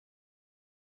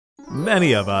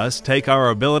Many of us take our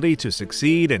ability to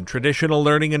succeed in traditional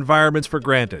learning environments for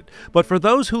granted, but for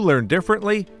those who learn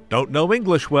differently, don't know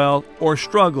English well, or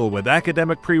struggle with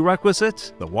academic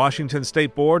prerequisites, the Washington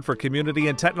State Board for Community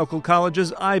and Technical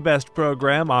Colleges iBEST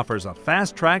program offers a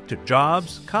fast track to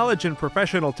jobs, college and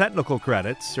professional technical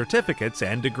credits, certificates,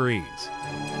 and degrees.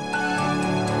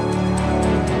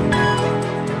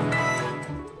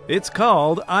 It's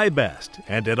called iBEST,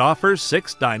 and it offers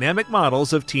 6 dynamic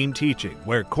models of team teaching,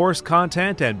 where course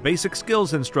content and basic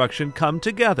skills instruction come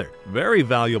together. Very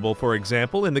valuable, for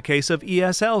example, in the case of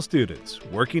ESL students,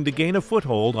 working to gain a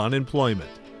foothold on employment.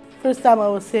 First time I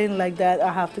was saying like that,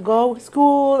 I have to go to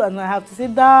school and I have to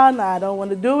sit down, I don't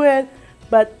want to do it.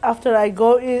 But after I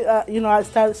go, I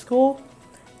started school,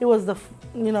 it was the,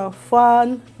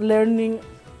 fun, learning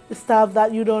stuff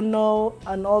that you don't know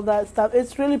and all that stuff.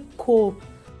 It's really cool.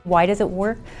 Why does it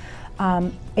work?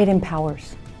 It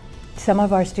empowers. Some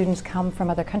of our students come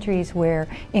from other countries where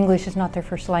English is not their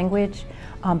first language,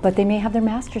 but they may have their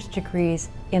master's degrees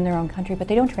in their own country, but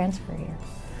they don't transfer here.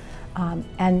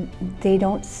 And they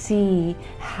don't see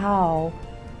how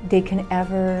they can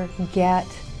ever get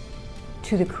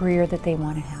to the career that they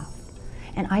want to have.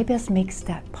 And iBEST makes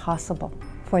that possible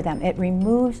for them. It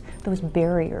removes those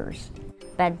barriers.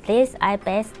 But this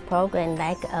iBEST program,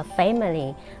 like a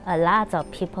family, a lot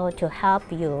of people to help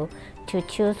you to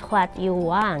choose what you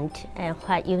want and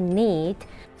what you need.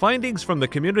 Findings from the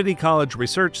Community College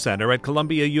Research Center at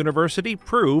Columbia University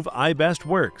prove iBEST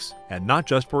works, and not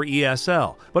just for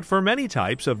ESL, but for many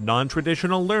types of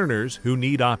non-traditional learners who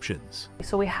need options.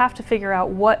 So we have to figure out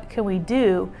what can we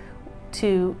do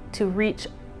to reach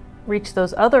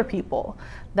those other people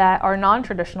that are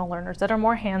non-traditional learners, that are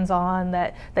more hands-on,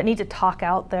 that need to talk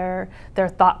out their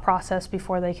thought process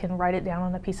before they can write it down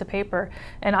on a piece of paper.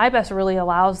 And iBEST really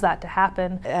allows that to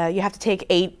happen. You have to take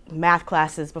 8 math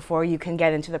classes before you can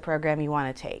get into the program you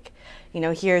want to take.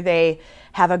 Here they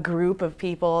have a group of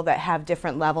people that have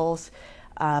different levels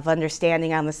of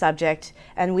understanding on the subject,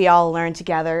 and we all learn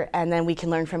together, and then we can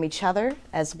learn from each other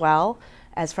as well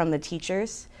as from the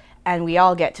teachers, and we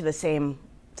all get to the same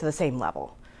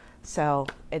level. So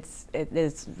it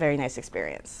is a very nice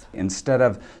experience. Instead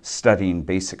of studying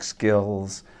basic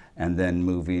skills and then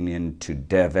moving into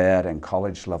dev ed and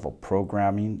college level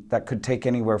programming, that could take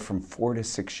anywhere from 4 to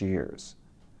 6 years.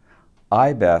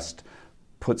 iBEST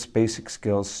puts basic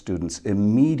skills students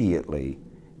immediately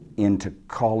into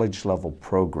college level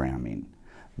programming.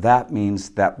 That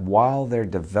means that while they're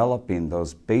developing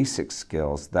those basic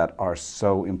skills that are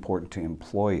so important to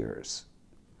employers,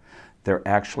 they're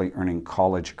actually earning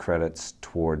college credits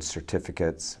towards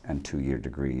certificates and 2-year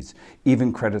degrees,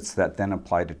 even credits that then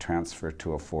apply to transfer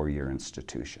to a 4-year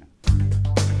institution.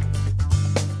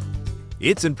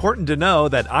 It's important to know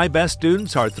that iBEST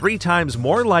students are 3 times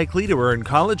more likely to earn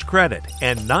college credit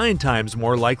and 9 times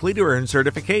more likely to earn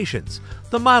certifications.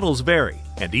 The models vary,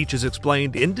 and each is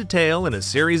explained in detail in a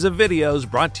series of videos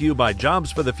brought to you by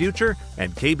Jobs for the Future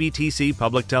and KBTC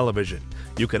Public Television.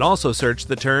 You can also search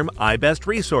the term iBEST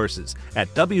Resources at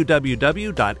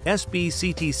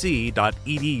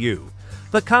www.sbctc.edu.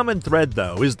 The common thread,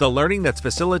 though, is the learning that's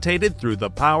facilitated through the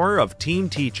power of team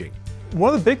teaching.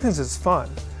 One of the big things is fun.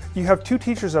 You have 2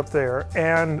 teachers up there,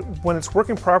 and when it's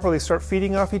working properly, start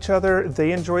feeding off each other,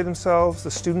 they enjoy themselves,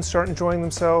 the students start enjoying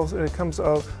themselves, and it becomes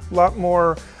a lot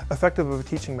more effective of a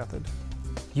teaching method.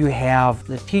 You have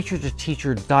the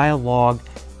teacher-to-teacher dialogue,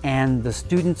 and the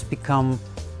students become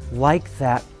like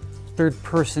that third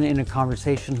person in a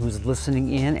conversation who's listening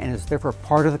in and is therefore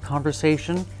part of the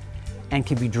conversation and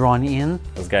can be drawn in.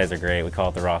 Those guys are great. We call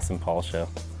it the Ross and Paul show.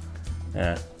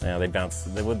 Yeah, they bounce.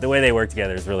 The way they work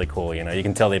together is really cool. You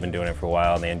can tell they've been doing it for a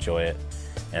while and they enjoy it,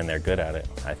 and they're good at it,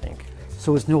 I think.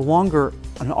 So it's no longer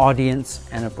an audience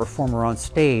and a performer on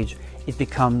stage. It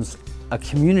becomes a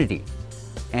community,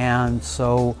 and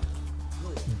so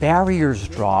barriers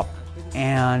drop,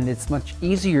 and it's much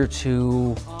easier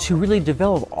to really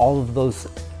develop all of those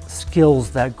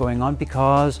skills that are going on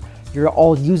because you're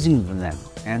all using them then.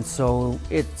 And so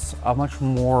it's a much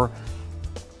more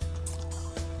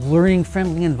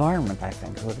learning-friendly environment, I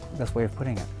think, is the best way of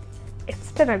putting it.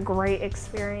 It's been a great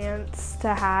experience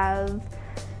to have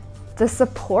the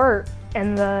support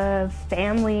and the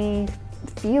family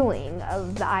feeling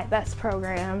of the iBEST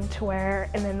program, to where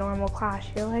in a normal class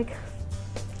you're like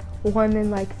 1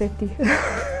 in like 50.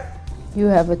 You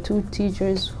have 2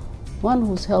 teachers, one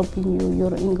who's helping you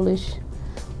your English,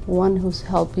 one who's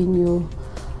helping you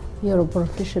your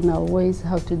professional ways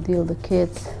how to deal with the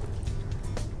kids.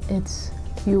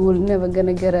 You will never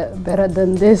gonna get better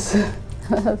than this.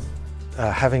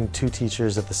 Having 2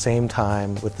 teachers at the same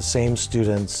time with the same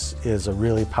students is a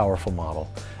really powerful model.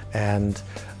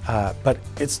 But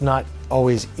it's not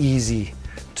always easy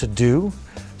to do,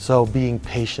 so being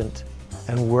patient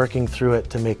and working through it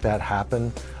to make that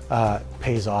happen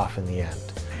pays off in the end.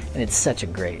 And it's such a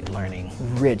great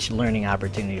rich learning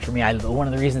opportunity for me. One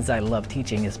of the reasons I love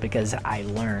teaching is because I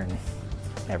learn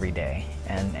every day,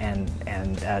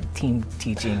 and team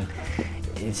teaching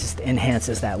just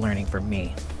enhances that learning for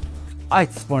me.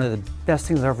 It's one of the best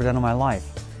things I've ever done in my life.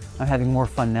 I'm having more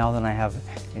fun now than I have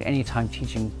at any time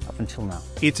teaching up until now.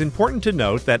 It's important to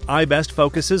note that iBest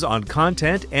focuses on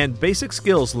content and basic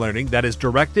skills learning that is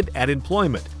directed at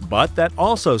employment, but that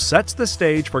also sets the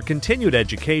stage for continued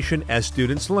education as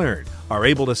students learn, are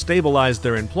able to stabilize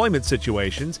their employment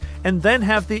situations, and then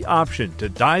have the option to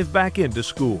dive back into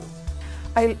school.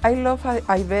 I love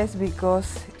iBest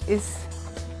because it's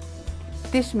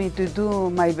teach me to do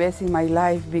my best in my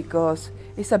life, because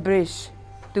it's a bridge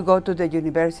to go to the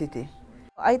university.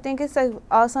 I think it's an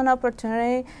awesome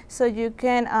opportunity so you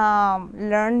can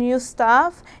learn new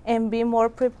stuff and be more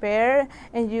prepared,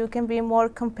 and you can be more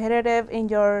competitive in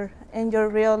your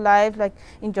real life, like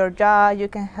in your job. You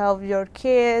can help your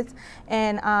kids,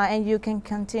 and you can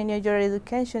continue your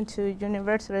education to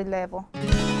university level.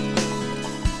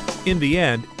 In the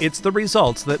end, it's the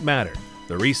results that matter.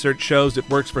 The research shows it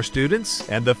works for students,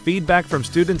 and the feedback from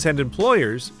students and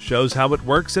employers shows how it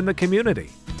works in the community.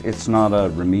 It's not a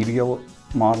remedial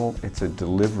model, it's a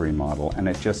delivery model, and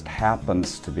it just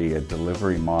happens to be a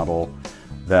delivery model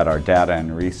that our data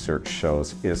and research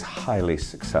shows is highly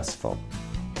successful.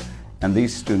 And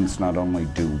these students not only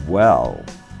do well,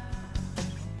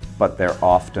 but they're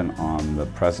often on the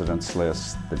president's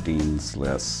list, the dean's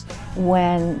list.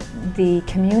 When the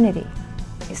community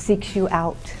seeks you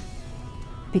out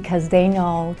because they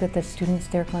know that the students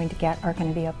they're going to get are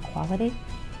going to be of quality,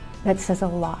 that says a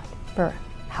lot for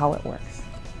how it works.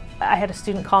 I had a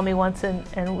student call me once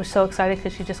and was so excited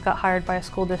because she just got hired by a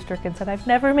school district and said, "I've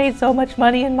never made so much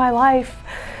money in my life."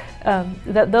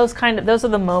 Those are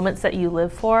the moments that you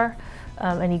live for,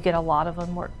 and you get a lot of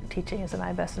them teaching as an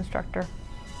iBest instructor.